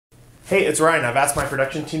Hey, it's Ryan. I've asked my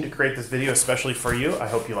production team to create this video especially for you. I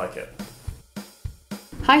hope you like it.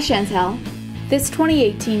 Hi Chantel. This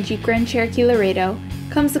 2018 Jeep Grand Cherokee Laredo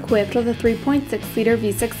comes equipped with a 3.6-liter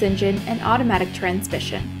V6 engine and automatic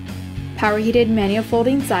transmission, power-heated manual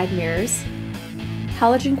folding side mirrors,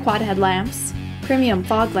 halogen quad headlamps, premium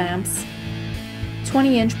fog lamps,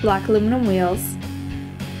 20-inch black aluminum wheels,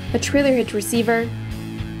 a trailer hitch receiver,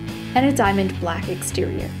 and a diamond black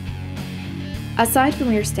exterior. Aside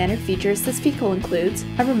from your standard features, this vehicle includes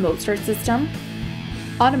a remote start system,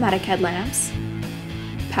 automatic headlamps,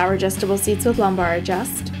 power adjustable seats with lumbar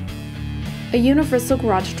adjust, a universal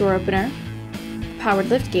garage door opener, powered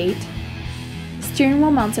liftgate, steering wheel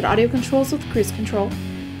mounted audio controls with cruise control,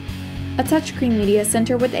 a touchscreen media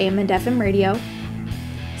center with AM and FM radio,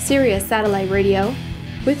 Sirius satellite radio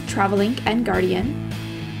with TravelLink and Guardian,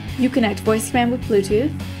 Uconnect voice command with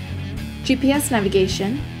Bluetooth, GPS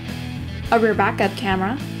navigation, a rear backup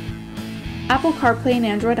camera, Apple CarPlay and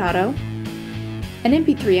Android Auto, an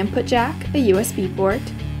MP3 input jack, a USB port,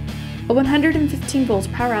 a 115-volt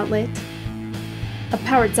power outlet, a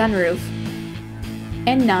powered sunroof,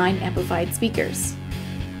 and 9 amplified speakers.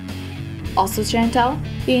 Also Chantel,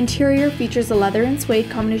 the interior features a leather and suede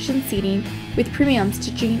combination seating with premium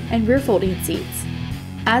stitching and rear folding seats.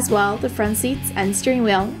 As well, the front seats and steering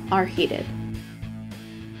wheel are heated.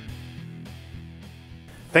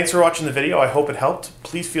 Thanks for watching the video. I hope it helped.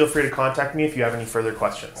 Please feel free to contact me if you have any further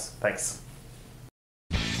questions. Thanks.